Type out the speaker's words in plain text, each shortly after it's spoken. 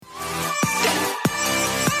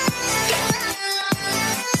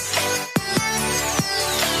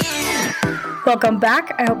Welcome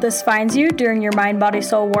back. I hope this finds you during your mind, body,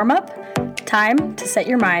 soul warm-up. Time to set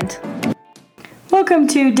your mind. Welcome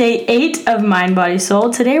to day 8 of Mind, Body,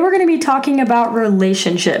 Soul. Today we're going to be talking about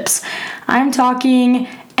relationships. I'm talking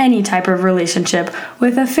any type of relationship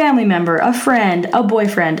with a family member, a friend, a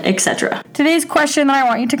boyfriend, etc. Today's question that I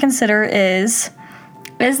want you to consider is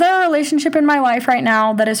there a relationship in my life right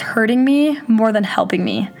now that is hurting me more than helping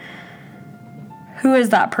me? Who is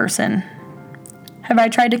that person? Have I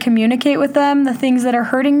tried to communicate with them the things that are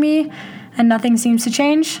hurting me and nothing seems to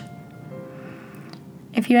change?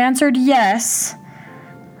 If you answered yes,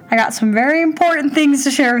 I got some very important things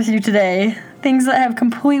to share with you today, things that have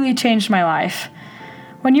completely changed my life.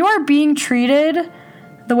 When you are being treated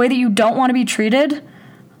the way that you don't want to be treated,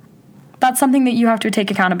 that's something that you have to take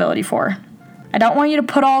accountability for. I don't want you to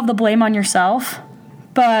put all of the blame on yourself,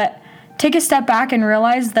 but take a step back and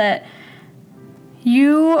realize that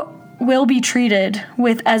you will be treated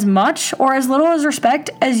with as much or as little as respect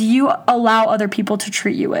as you allow other people to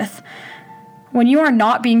treat you with. When you are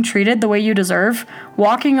not being treated the way you deserve,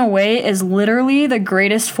 walking away is literally the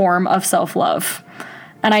greatest form of self-love.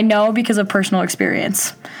 And I know because of personal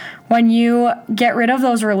experience. When you get rid of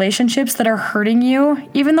those relationships that are hurting you,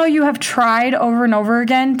 even though you have tried over and over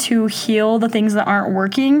again to heal the things that aren't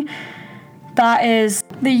working, that is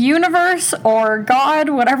the universe or God,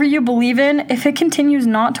 whatever you believe in, if it continues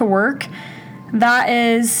not to work, that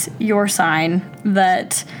is your sign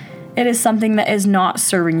that it is something that is not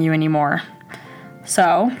serving you anymore.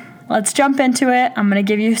 So let's jump into it. I'm going to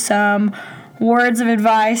give you some words of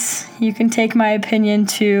advice. You can take my opinion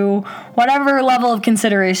to whatever level of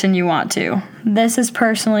consideration you want to. This is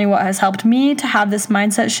personally what has helped me to have this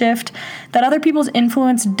mindset shift that other people's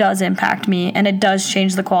influence does impact me and it does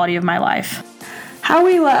change the quality of my life. How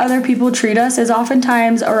we let other people treat us is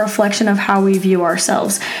oftentimes a reflection of how we view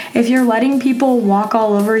ourselves. If you're letting people walk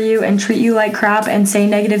all over you and treat you like crap and say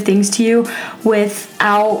negative things to you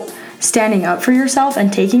without standing up for yourself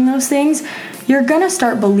and taking those things, you're gonna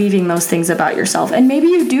start believing those things about yourself. And maybe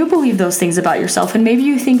you do believe those things about yourself, and maybe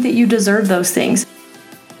you think that you deserve those things.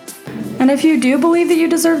 And if you do believe that you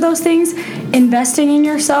deserve those things, investing in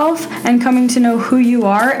yourself and coming to know who you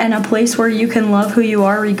are and a place where you can love who you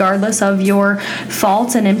are regardless of your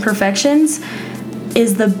faults and imperfections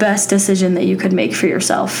is the best decision that you could make for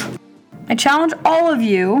yourself. I challenge all of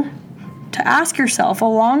you to ask yourself,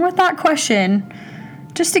 along with that question,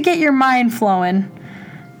 just to get your mind flowing,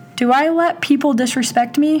 do I let people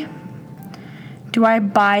disrespect me? Do I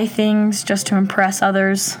buy things just to impress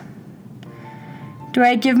others? Do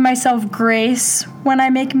I give myself grace when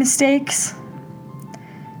I make mistakes?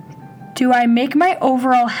 Do I make my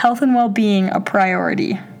overall health and well-being a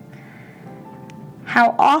priority?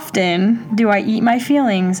 How often do I eat my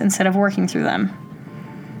feelings instead of working through them?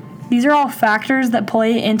 These are all factors that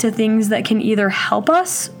play into things that can either help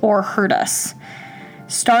us or hurt us.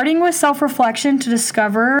 Starting with self-reflection to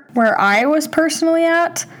discover where I was personally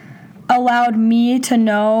at allowed me to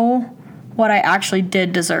know what I actually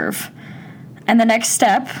did deserve. And the next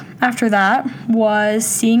step after that was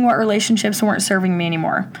seeing what relationships weren't serving me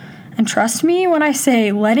anymore. And trust me when I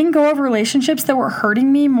say letting go of relationships that were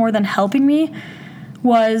hurting me more than helping me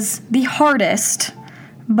was the hardest,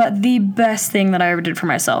 but the best thing that I ever did for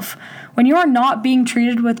myself. When you are not being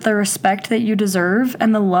treated with the respect that you deserve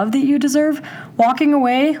and the love that you deserve, walking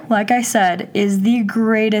away, like I said, is the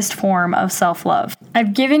greatest form of self-love.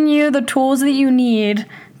 I've given you the tools that you need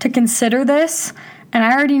to consider this, and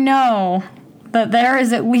I already know that there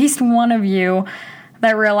is at least one of you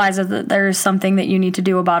that realizes that there is something that you need to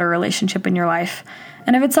do about a relationship in your life.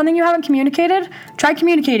 And if it's something you haven't communicated, try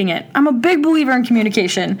communicating it. I'm a big believer in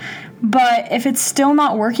communication, but if it's still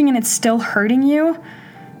not working and it's still hurting you,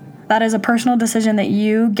 that is a personal decision that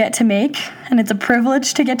you get to make, and it's a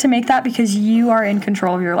privilege to get to make that because you are in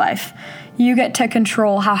control of your life. You get to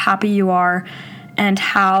control how happy you are and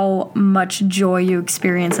how much joy you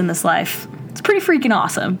experience in this life. It's pretty freaking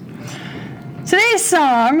awesome. Today's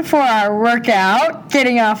song for our workout,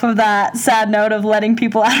 getting off of that sad note of letting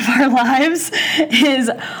people out of our lives, is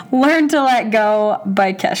Learn to Let Go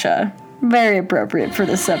by Kesha. Very appropriate for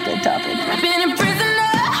this subject topic.